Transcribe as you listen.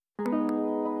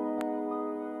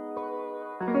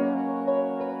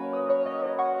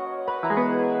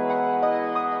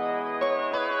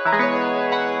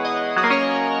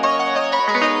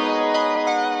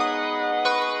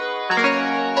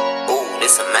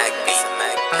MackBeatz.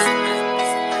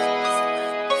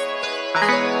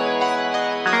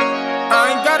 I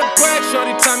ain't gotta brag,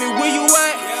 shorty, tell me where you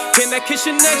at. Can I kiss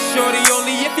your neck, shorty?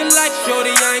 Only if you like,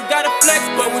 shorty. I ain't gotta flex,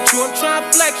 but with you I'm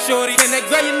tryna flex, shorty. Can I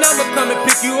grab your number, come and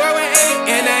pick you up at 8?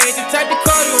 And I ain't the type to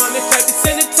call you, I'm the type to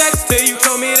send a text to you.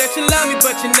 Told me that you love me,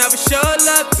 but you never show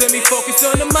love to me. Focus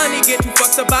on the money, get you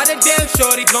fucked up by the damn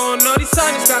shorty. Blowing all these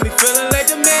signs, got me feeling like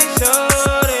the man,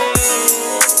 shorty.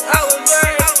 I was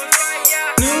right,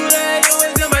 knew that you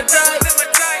was in my type.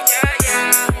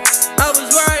 I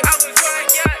was right,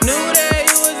 knew that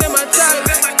you was in my type.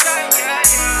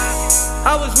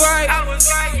 I was right,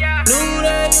 knew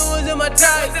that you was in my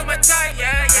type.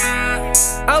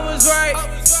 I was right,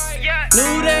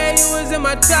 knew that you was in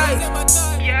my type.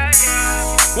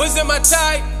 Was in my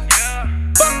type.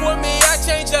 Fuck with me, I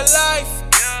change your life.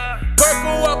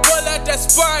 Purple, I pull out that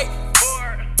Sprite.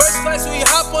 First class, we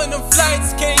hop on them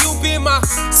flights. Can you be my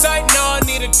sight? No, I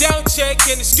need a down check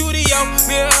in the studio.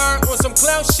 Me and her on some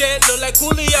clown shit, look like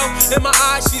Julio. In my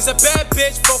eyes, she's a bad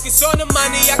bitch. Focus on the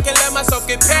money, I can let myself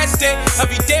get past it.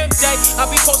 Every damn day, I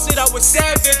be posted out with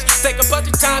savage. Think about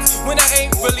the times when I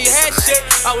ain't really had shit.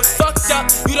 I was fucked up,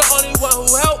 you the only one who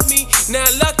helped me. Now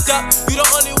I lucked up, you the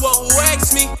only one who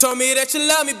asked me. Told me that you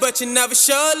love me, but you never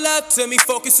show love to me.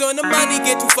 Focus on the money,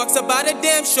 get too fucked up by the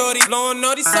damn shorty. Blowing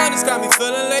all these signs, got me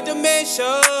feeling like the man,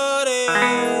 shorty.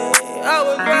 I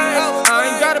was right, I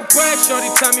ain't gotta brag,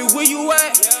 shorty, tell me where you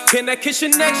at. Can I kiss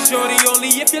your neck, shorty? Only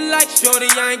if you like, shorty.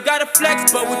 I ain't gotta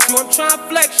flex, but with you I'm tryna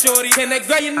flex, shorty. Can I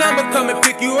grab your number, come and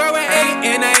pick you up at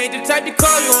 8? And I ain't the type to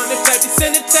call you, I'm the type to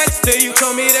send a text to you.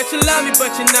 Told me that you love me,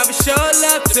 but you never show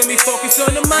love to me. Focus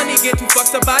on the money, get too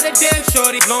fucked up by the damn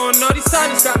shorty. Blowing all these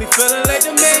signs, got me feeling like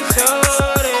the man,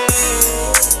 shorty.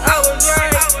 I was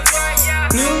right,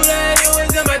 knew that you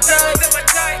was in my type.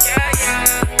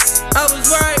 I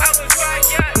was right,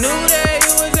 knew that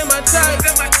you was in my type.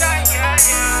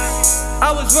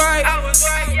 I was right,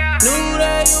 knew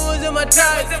that you was in my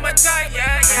type.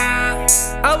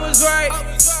 I was right,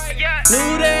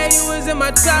 knew that you was in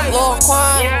my type. Lil'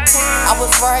 Quan, I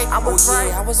was right, I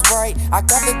was right. I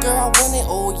got the girl I wanted,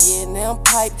 oh yeah, now I'm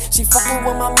pipe. She fucking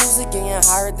with my music, getting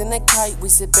higher than a kite. We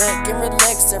sit back and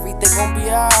relax, everything gon' be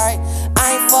alright.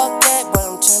 I ain't fuck that, but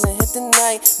I'm tryna hit the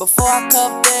night. Before I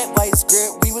cuff that white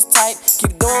script, we was tight.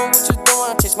 Keep doing what you're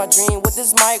doing, chase my dream with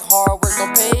this mic. Hard work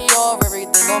gon' pay off,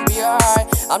 everything gon' be alright.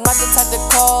 I'm not the type to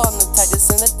call, I'm the type to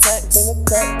send a text.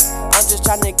 I'm just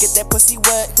tryna get that pussy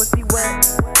wet.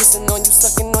 Kissing on you,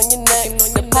 sucking on your neck.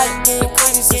 The pipe game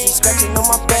crazy, so she scratching on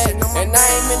my back. And I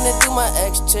ain't meant to do my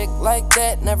ex chick like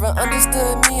that. Never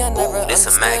understood me, I never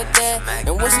understood that.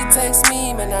 And when she texts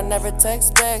me, man, I never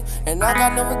text back. And I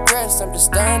got no regrets, I'm just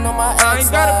staring on my ex. I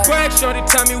ain't gotta brag, shorty,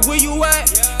 tell me where you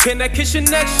at. Can I kiss your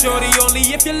neck, shorty? Only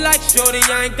if you like, shorty.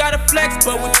 I ain't gotta flex,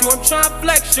 but with you I'm tryna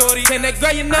flex, shorty. Can I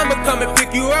grab your number, come and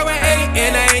pick you up at 8?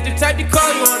 And I ain't the type to call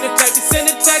you, I'm the type to send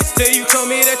a text to you. Told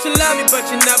me that you love me, but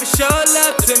you never show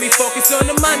love to me. Focus on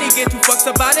the money, get too fucked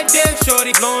up by the damn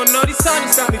shorty. Blowing all these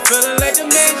signs, got me feeling like the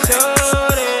man, shorty.